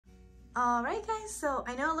Alright guys, so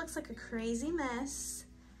I know it looks like a crazy mess,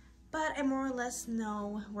 but I more or less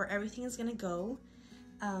know where everything is gonna go.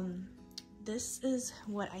 This is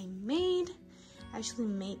what I made. I actually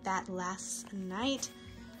made that last night.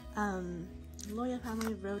 Loyal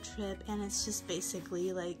Family Road Trip, and it's just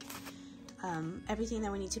basically like everything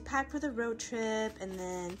that we need to pack for the road trip. And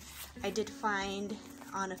then I did find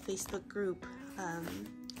on a Facebook group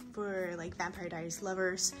for like Vampire Diaries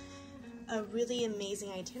lovers a really amazing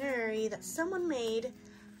itinerary that someone made,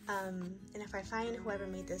 and if I find whoever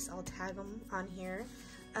made this, I'll tag them on here.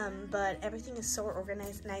 But everything is so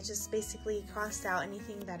organized, and I just basically crossed out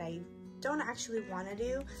anything that I don't actually want to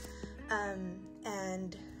do,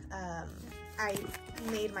 and I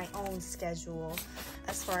made my own schedule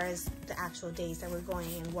as far as the actual days that we're going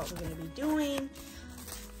and what we're going to be doing,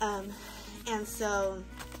 and so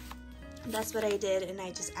that's what I did. And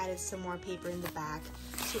I just added some more paper in the back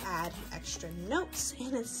to add extra notes,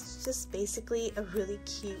 and it's just basically a really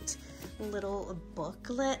cute little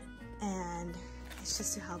booklet, and it's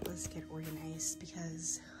just to help us get organized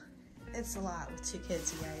because it's a lot with 2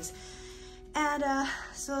 kids, you guys. And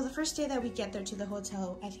so the first day that we get there to the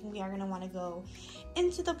hotel, I think we are gonna want to go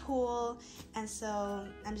into the pool, and so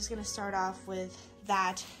I'm just gonna start off with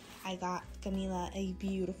that. I got Camila a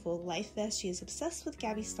beautiful life vest. She is obsessed with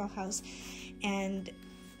Gabby Stallhouse, and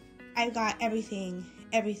I got everything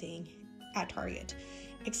at Target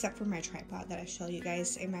except for my tripod that I show you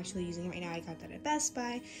guys. I'm actually using it right now. I got that at Best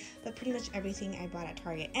Buy, but pretty much everything I bought at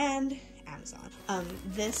Target and Amazon.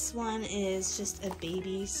 This one is just a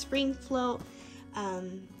baby spring float,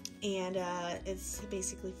 and it's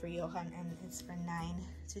basically for Johan, and it's for 9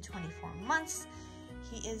 to 24 months.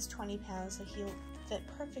 He is 20 pounds, so he'll fit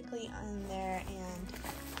perfectly on there, and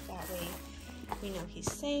that way we know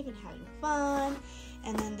he's safe and having fun.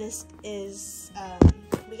 And then this is,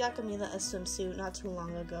 we got Camila a swimsuit not too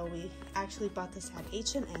long ago. We actually bought this at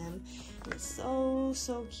H&M, and it's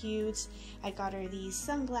so cute. I got her these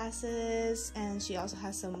sunglasses, and she also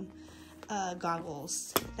has some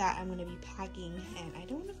goggles that I'm gonna be packing, and I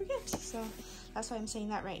don't want to forget, so that's why I'm saying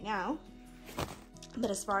that right now. But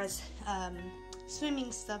as far as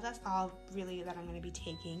swimming stuff, that's all really that I'm gonna be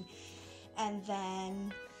taking. And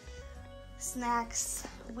then snacks,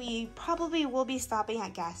 we probably will be stopping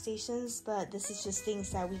at gas stations, but this is just things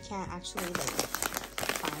that we can't actually like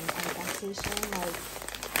find at a gas station. Like,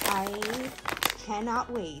 I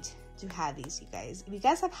cannot wait to have these, you guys. If you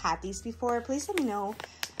guys have had these before, please let me know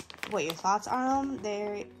what your thoughts are on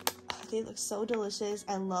them. They look so delicious.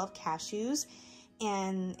 I love cashews,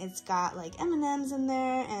 and it's got like M&Ms in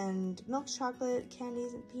there, and milk chocolate,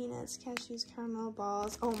 candies and peanuts, cashews, caramel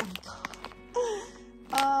balls. Oh my god.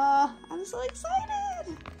 I'm so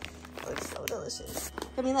excited. It looks so delicious.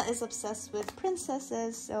 Camila is obsessed with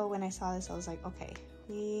princesses, so when I saw this, I was like, okay,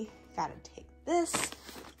 we gotta take this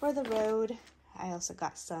for the road. I also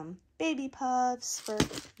got some baby puffs for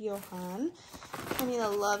Johan.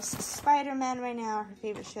 Camila loves Spider-Man right now. Her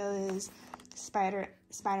favorite show is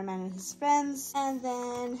Spider-Man and his friends. And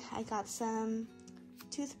then I got some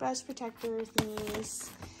toothbrush protector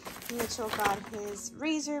thingies. Mitchell got his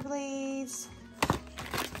razor blades.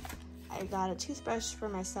 I got a toothbrush for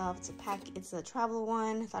myself to pack. It's a travel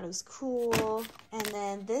one. I thought it was cool. And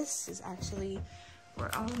then this is actually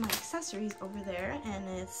for all of my accessories over there, and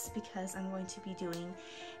it's because I'm going to be doing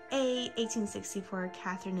a 1864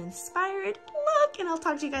 Catherine inspired look, and I'll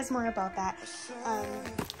talk to you guys more about that.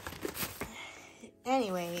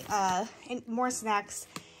 Anyway, and more snacks.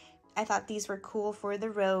 I thought these were cool for the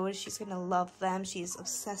road. She's gonna love them. She's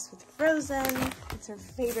obsessed with Frozen. It's her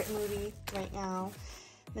favorite movie right now.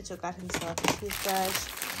 Mitchell got himself a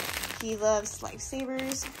toothbrush. He loves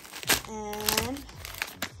lifesavers. And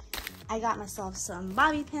I got myself some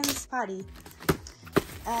bobby pins, potty.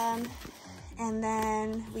 And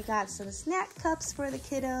then we got some snack cups for the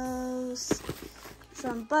kiddos.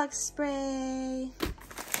 Some bug spray.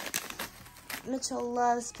 Mitchell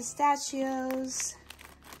loves pistachios.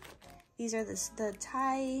 These are the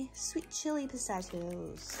Thai sweet chili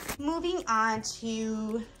pistachios. Moving on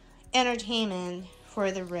to entertainment for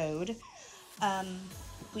the road.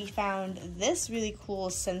 We found this really cool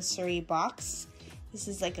sensory box. This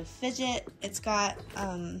is like a fidget. It's got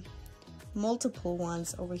multiple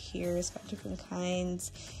ones over here. It's got different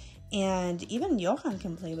kinds. And even Johan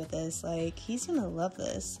can play with this. Like, he's gonna love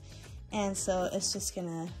this. And so it's just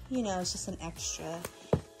gonna, you know, it's just an extra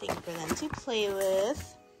thing for them to play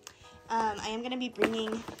with. I am gonna be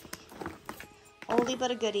bringing oldie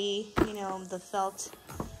but a goodie, you know, the felt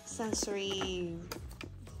sensory,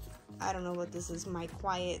 I don't know what this is, my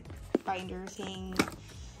quiet binder thing.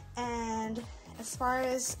 And as far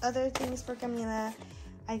as other things for Camila,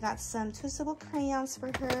 I got some twistable crayons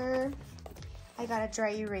for her. I got a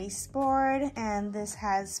dry erase board, and this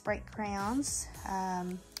has Sprite crayons.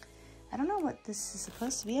 I don't know what this is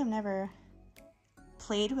supposed to be. I've never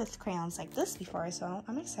played with crayons like this before, so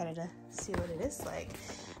I'm excited to see what it is like.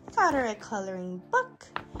 I got her a coloring book,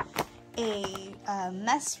 a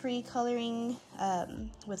mess-free coloring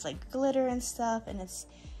with like glitter and stuff, and it's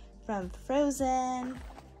from Frozen.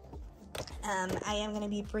 I am going to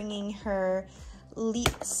be bringing her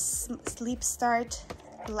Sleep Start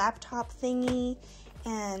laptop thingy,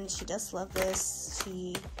 and she does love this.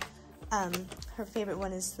 She her favorite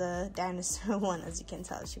one is the dinosaur one. As you can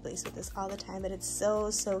tell, she plays with this all the time, but it's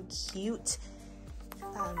so cute.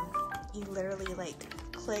 You literally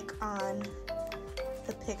like click on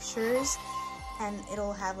the pictures and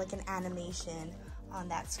it'll have like an animation on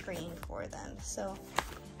that screen for them. So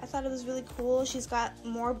I thought it was really cool. She's got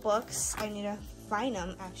more books. I need to find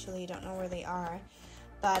them, actually. Don't know where they are,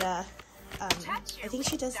 but I think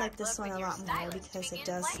she does like this one a lot more because it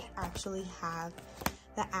does actually have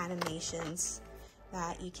the animations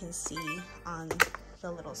that you can see on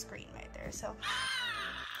the little screen right there. So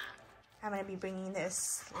I'm gonna be bringing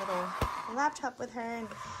this little laptop with her, and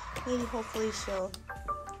maybe hopefully she'll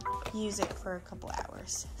use it for a couple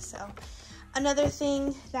hours. So another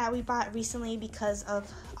thing that we bought recently because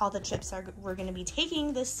of all the trips we're going to be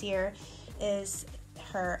taking this year is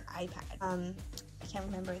her iPad. I can't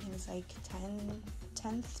remember, I think it's like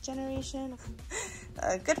 10th generation.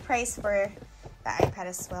 A good price for the iPad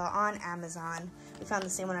as well on Amazon. We found the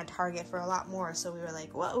same one at Target for a lot more, so we were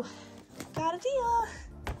like, whoa, got a deal.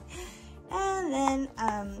 And then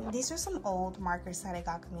these are some old markers that I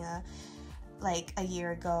got Camila like a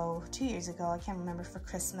year ago, 2 years ago, I can't remember, for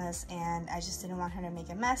Christmas, and I just didn't want her to make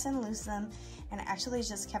a mess and lose them, and I actually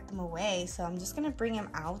just kept them away. So I'm just gonna bring them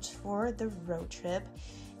out for the road trip,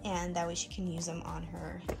 and that way she can use them on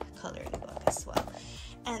her coloring book as well.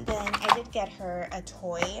 And then I did get her a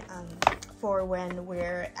toy for when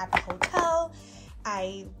we're at the hotel.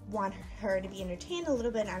 I want her to be entertained a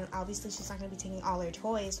little bit, and obviously she's not going to be taking all her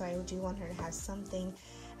toys, so I do want her to have something.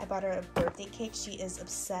 I bought her a birthday cake. She is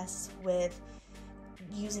obsessed with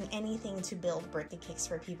using anything to build birthday cakes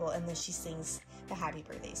for people, and then she sings the happy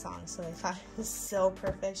birthday song, so I thought it was so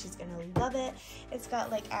perfect. She's going to love it. It's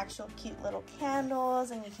got like actual cute little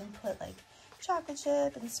candles, and you can put like chocolate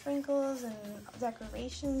chip and sprinkles and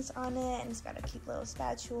decorations on it, and it's got a cute little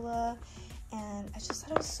spatula, and I just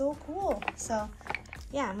thought it was so cool. So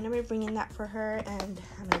yeah, I'm gonna be bringing that for her, and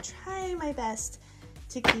I'm gonna try my best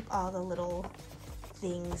to keep all the little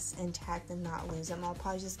things intact and not lose them. I'll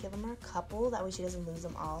probably just give them a couple, that way she doesn't lose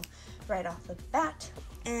them all right off the bat.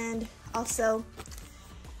 And also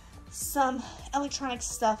some electronic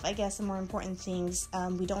stuff, I guess, the more important things.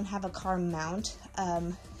 We don't have a car mount,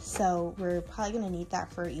 so we're probably gonna need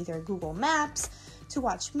that for either Google Maps to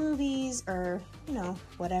watch movies or, you know,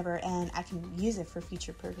 whatever, and I can use it for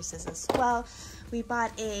future purposes as well. We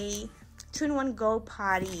bought a 2-in-1 Go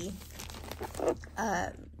Potty.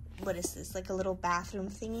 What is this? Like a little bathroom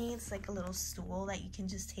thingy. It's like a little stool that you can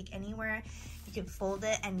just take anywhere. You can fold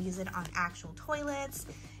it and use it on actual toilets.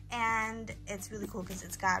 And it's really cool because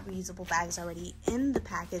it's got reusable bags already in the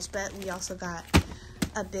package, but we also got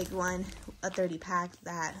a big one, a 30-pack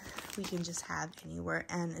that we can just have anywhere,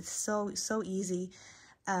 and it's so easy.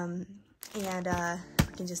 We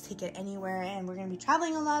can just take it anywhere, and we're gonna be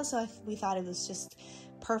traveling a lot, so we thought it was just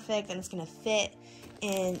perfect, and it's gonna fit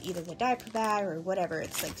in either the diaper bag or whatever.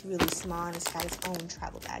 It's like really small, and it's got its own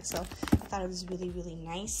travel bag, so I thought it was really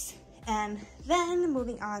nice. And then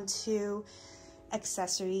moving on to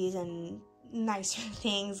accessories and nicer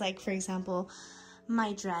things, like for example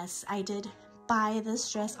my dress. I did buy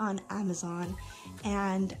this dress on Amazon,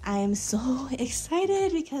 and I'm so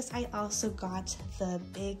excited because I also got the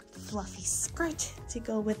big fluffy skirt to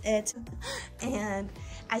go with it, and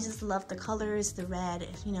I just love the colors, the red,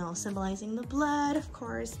 you know, symbolizing the blood, of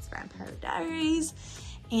course, it's Vampire Diaries,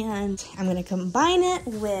 and I'm gonna combine it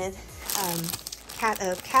with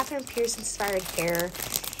Catherine Pierce inspired hair,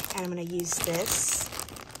 and I'm gonna use this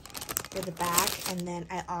for the back. And then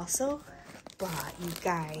I also bought, you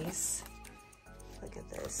guys, look at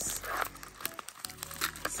this.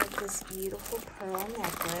 It's like this beautiful pearl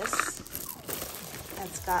necklace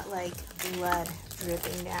that's got like blood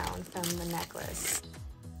dripping down from the necklace.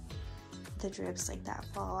 The drips like that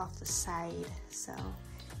fall off the side. So,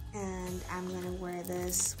 and I'm gonna wear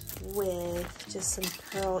this with just some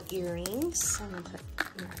pearl earrings. I'm gonna put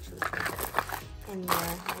in there.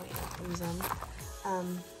 Oh wait, I'll lose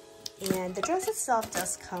them. And the dress itself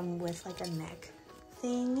does come with like a neck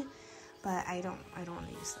thing, but I don't want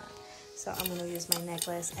to use that. So I'm gonna use my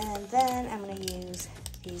necklace, and then I'm gonna use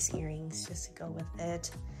these earrings just to go with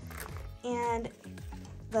it. And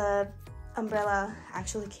the umbrella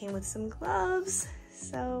actually came with some gloves.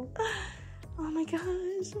 So, oh my gosh,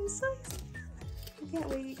 I'm so excited. I can't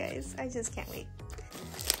wait, you guys. I just can't wait.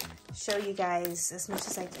 Show you guys as much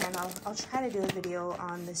as I can. I'll try to do a video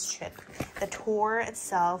on this trip. The tour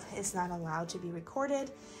itself is not allowed to be recorded,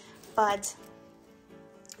 but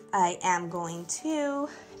I am going to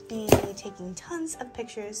be taking tons of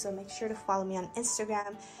pictures, so make sure to follow me on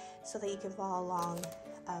Instagram so that you can follow along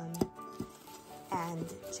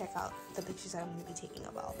and check out the pictures that I'm going to be taking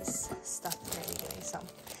of all this stuff that I'm going to be doing. So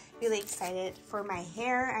really excited. For my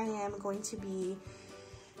hair, I am going to be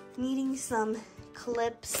needing some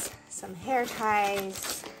clips, some hair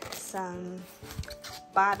ties, some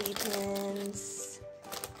bobby pins.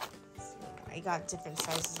 I got different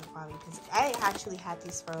sizes of bobby pins. I actually had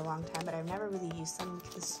these for a long time, but I've never really used them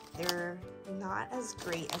because they're not as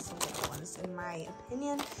great as the little ones in my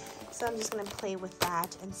opinion. So I'm just gonna play with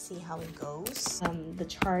that and see how it goes. The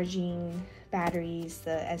charging batteries,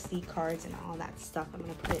 the SD cards and all that stuff, I'm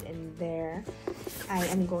gonna put it in there. I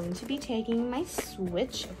am going to be taking my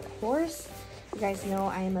Switch, of course. You guys know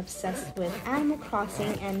I am obsessed with Animal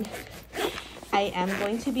Crossing, and I am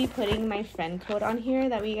going to be putting my friend code on here.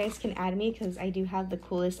 That way you guys can add me because I do have the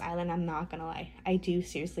coolest island. I'm not gonna lie. I do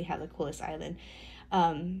seriously have the coolest island.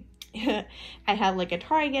 I have like a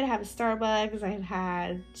Target, I have a Starbucks,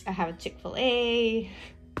 I have a Chick-fil-A.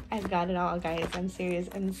 I've got it all, guys. I'm serious.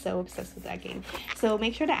 I'm so obsessed with that game. So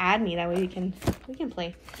make sure to add me. That way we can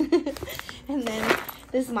play. And then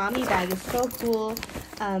this mommy bag is so cool.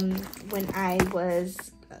 When I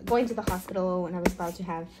was going to the hospital, when I was about to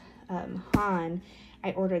have Han,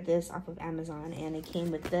 I ordered this off of Amazon, and it came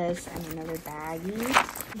with this and another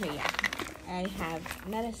baggie. Here, yeah. I have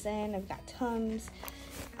medicine. I've got Tums,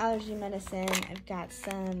 allergy medicine. I've got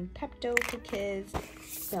some Pepto for kids.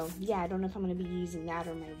 So yeah, I don't know if I'm gonna be using that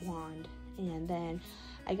or my wand. And then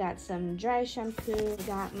I got some dry shampoo. I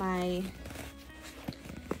got my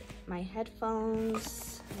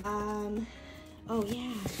headphones. Oh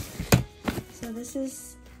yeah. So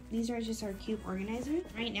these are just our cube organizers.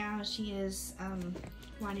 Right now she is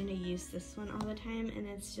wanting to use this one all the time, and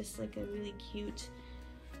it's just like a really cute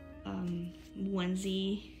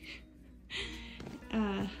onesie.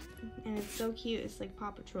 And it's so cute. It's like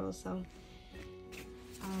Paw Patrol, so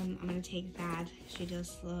I'm gonna take that. She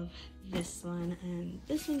does love this one, and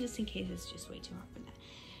this one just in case it's just way too hot for that.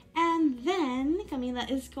 And then Camila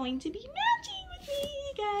is going to be matching with me,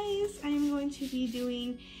 guys. I'm going to be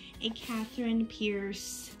doing a Catherine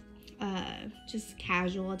Pierce just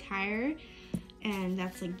casual attire, and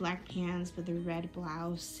that's like black pants with a red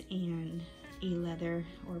blouse and a leather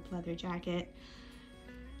or pleather jacket.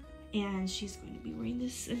 And she's going to be wearing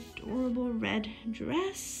this adorable red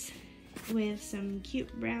dress with some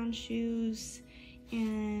cute brown shoes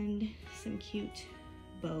and some cute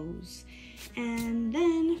bows. And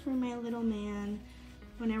then for my little man,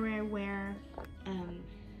 whenever I wear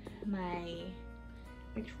my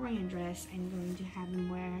Victorian dress, I'm going to have him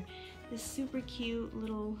wear this super cute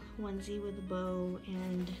little onesie with a bow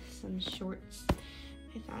and some shorts.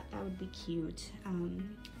 I thought that would be cute.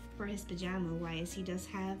 For his pajama wise, he does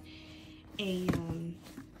have a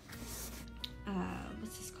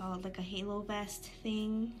what's this called, like a halo vest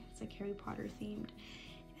thing. It's like Harry Potter themed,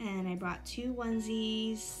 and I brought 2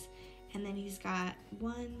 onesies, and then he's got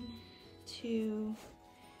 2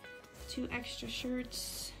 extra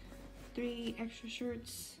shirts, 3 extra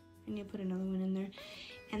shirts. I need to put another one in there.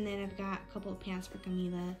 And then I've got a couple of pants for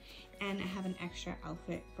Camila, and I have an extra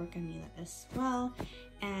outfit for Camila as well.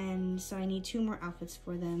 And so I need 2 more outfits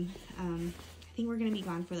for them. I think we're gonna be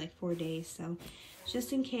gone for like 4 days, so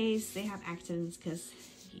just in case they have accidents, because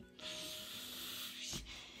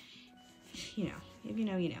you know, if you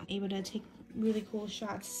know, you know. Able to take really cool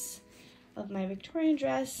shots of my Victorian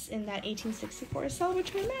dress in that 1864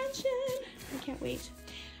 celebratory mansion. I can't wait.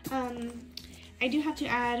 I do have to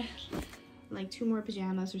add like 2 more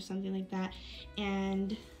pajamas or something like that,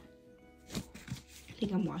 and I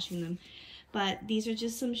think I'm washing them. But these are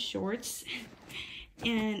just some shorts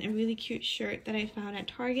and a really cute shirt that I found at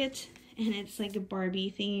Target, and it's like a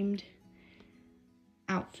Barbie themed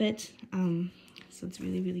outfit. So it's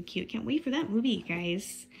really, really cute. Can't wait for that movie,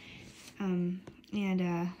 guys.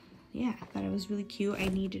 Yeah, I thought it was really cute. I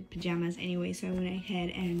needed pajamas anyway, so I went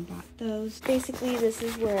ahead and bought those. Basically, this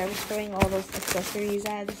is where I was throwing all those accessories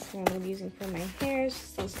at. This is what I'm going to be using for my hair.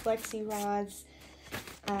 Those flexi rods.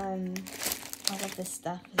 All of this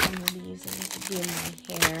stuff is I'm going to be using to do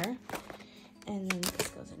my hair. And then this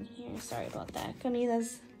goes in here. Sorry about that.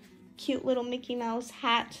 Camila's cute little Mickey Mouse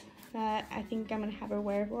hat that I think I'm going to have her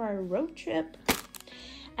wear for our road trip.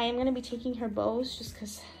 I am going to be taking her bows just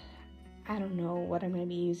because I don't know what I'm going to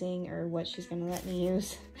be using or what she's going to let me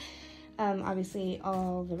use. Obviously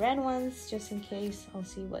all the red ones just in case. I'll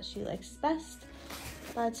see what she likes best.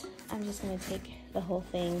 But I'm just going to take the whole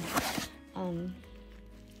thing.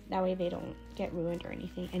 That way they don't get ruined or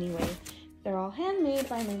anything. Anyway, they're all handmade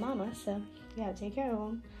by my mama, so yeah, take care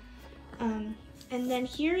of them. And then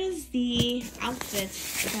here is the outfit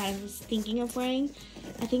that I was thinking of wearing.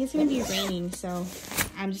 I think it's gonna be raining, so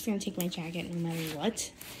I'm just gonna take my jacket no matter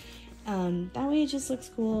what. That way it just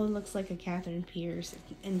looks cool. It looks like a Catherine Pierce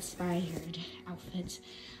inspired outfit.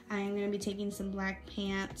 I'm gonna be taking some black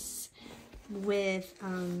pants with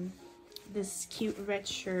this cute red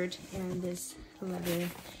shirt and this leather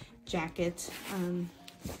jacket.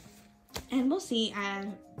 And we'll see.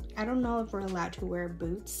 I don't know if we're allowed to wear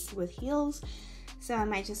boots with heels, so I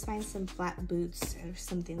might just find some flat boots or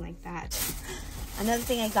something like that. Another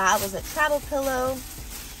thing I got was a travel pillow,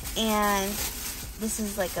 and this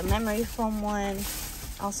is like a memory foam one,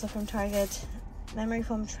 also from Target. Memory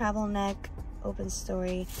foam travel neck, open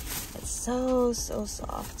story. It's so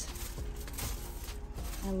soft.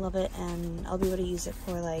 I love it, and I'll be able to use it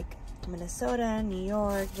for like Minnesota, New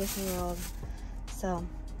York, Disney World. So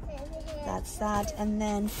that's that. And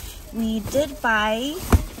then we did buy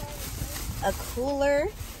a cooler,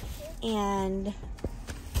 and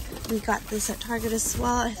we got this at Target as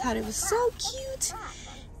well. I thought it was so cute,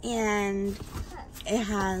 and it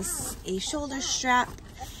has a shoulder strap,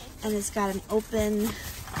 and it's got an open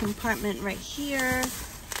compartment right here.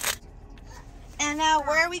 And now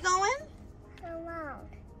where are we going?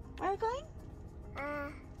 Where are we going?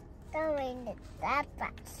 Going to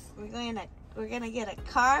Starbucks. We're gonna get a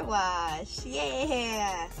car wash.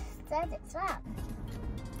 Yeah.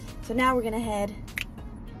 So now we're gonna head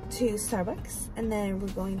to Starbucks, and then we're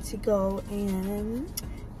going to go and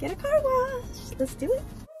get a car wash. Let's do it.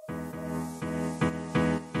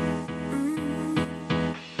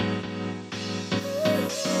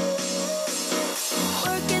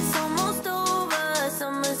 Work is almost over,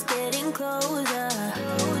 summer's getting closer.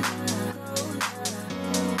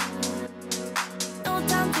 No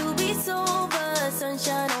time to be sober,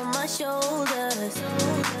 sunshine on my shoulders.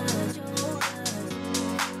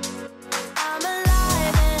 I'm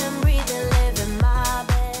alive and breathing, living my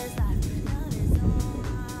best life.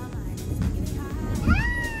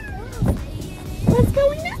 What's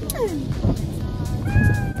going on?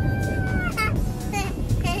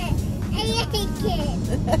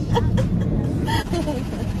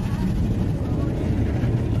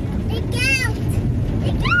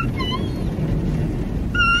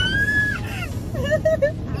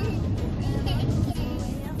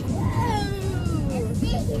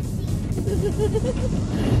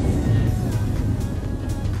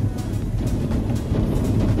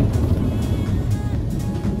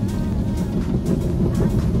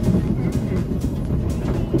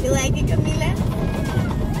 You like it, Camila?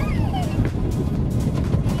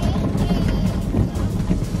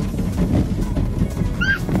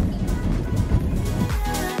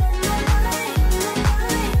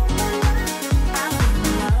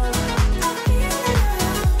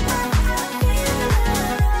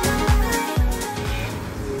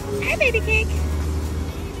 Hi, baby cake.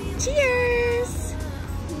 Cheers.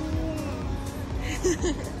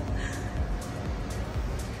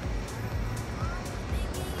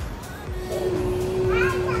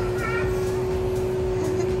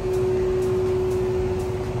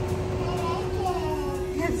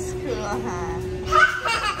 That's cool, huh?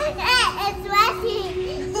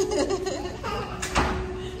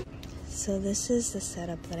 So this is the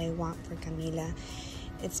setup that I want for Camila.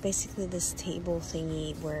 It's basically this table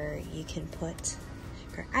thingy where you can put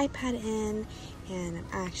her iPad in, and I'm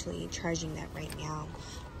actually charging that right now.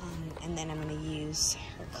 And then I'm going to use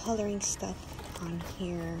her coloring stuff on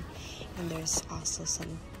here, and there's also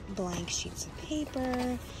some blank sheets of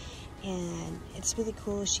paper, and it's really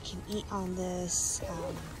cool. She can eat on this.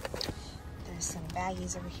 There's some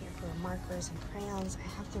baggies over here for markers and crayons. I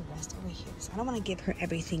have the rest over here, so I don't want to give her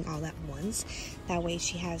everything all at once. That way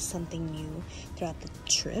she has something new throughout the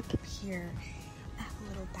trip. Here I have a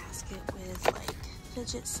little basket with like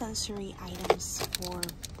fidget sensory items for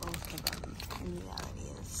both of them. In reality,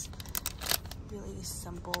 it's really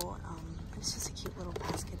simple. It's just a cute little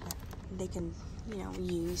basket that they can, you know,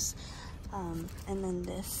 use. And then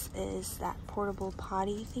this is that portable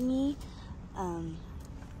potty thingy.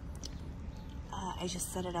 I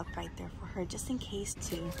just set it up right there for her just in case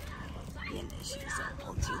to be an issue, so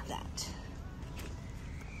we'll do that.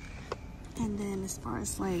 And then as far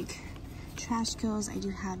as like trash goes, I do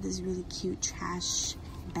have this really cute trash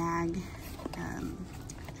bag,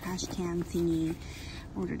 trash can thingy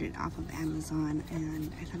ordered it off of Amazon,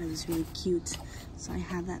 and I thought it was really cute, so I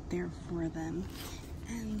have that there for them.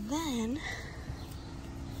 And then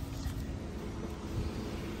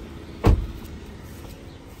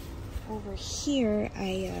over here,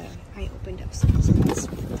 I opened up some, so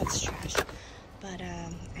that's trash. But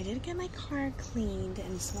I did get my car cleaned,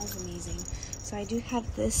 and it smells amazing. So I do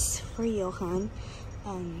have this for Johan.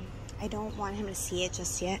 I don't want him to see it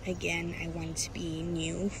just yet. Again, I want it to be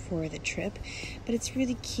new for the trip, but it's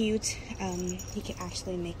really cute. He can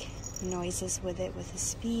actually make noises with it with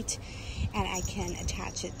his feet, and I can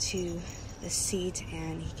attach it to the seat,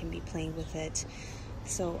 and he can be playing with it.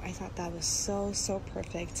 So I thought that was so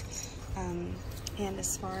perfect. And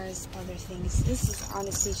as far as other things, this is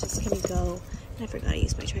honestly just gonna go, and I forgot to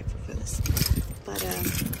use my tripod for this, but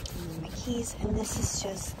my keys, and this is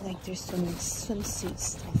just like there's some swimsuit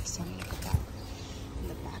stuff, so I'm gonna put that in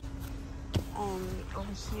the back.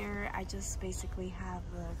 Over here I just basically have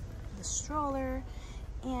the stroller,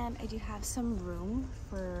 and I do have some room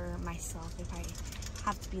for myself if I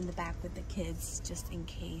have to be in the back with the kids, just in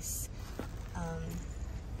case.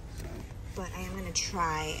 But I am gonna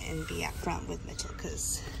try and be up front with Mitchell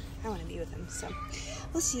because I want to be with him, so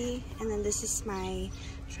we'll see. And then this is my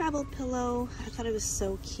travel pillow. I thought it was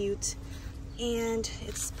so cute, and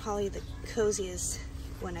it's probably the coziest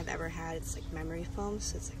one I've ever had. It's like memory foam,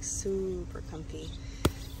 so it's like super comfy.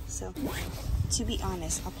 So to be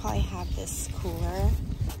honest, I'll probably have this cooler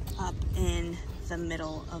up in the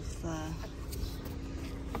middle of the,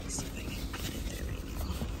 let's see if I can put it there right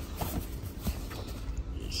now.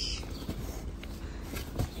 Eesh.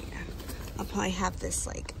 Yeah, I'll probably have this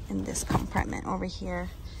like in this compartment over here.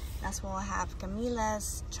 That's where we'll have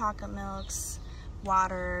Camilas, chocolate milks,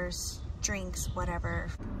 waters, drinks, whatever.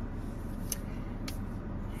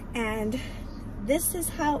 And this is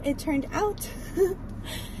how it turned out.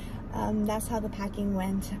 That's how the packing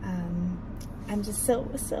went. I'm just so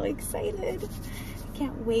excited. I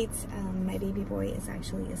can't wait. My baby boy is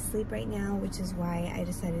actually asleep right now, which is why I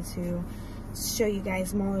decided to show you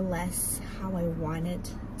guys more or less how I want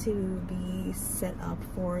it to be set up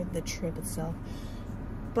for the trip itself.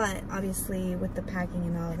 But obviously with the packing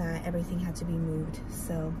and all that, everything had to be moved,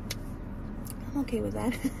 so I'm okay with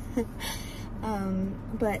that.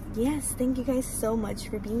 But yes, thank you guys so much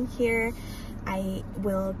for being here. I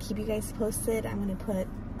will keep you guys posted. I'm gonna put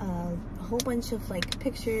a whole bunch of like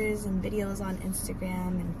pictures and videos on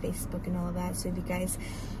Instagram and Facebook and all of that, so if you guys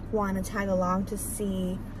want to tag along to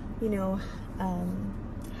see, you know,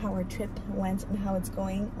 how our trip went and how it's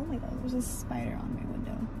going. Oh my god, there's a spider on my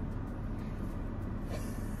window.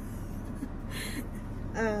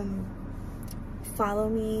 Follow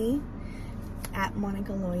me at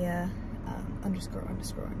Monica Loya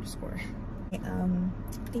 ____.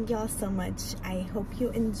 Thank y'all so much. I hope you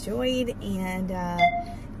enjoyed, and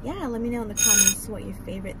yeah, let me know in the comments what your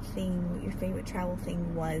favorite travel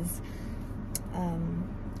thing was,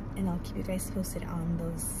 and I'll keep you guys posted on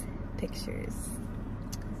those pictures.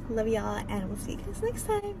 Love y'all, and we'll see you guys next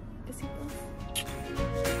time. Besitos.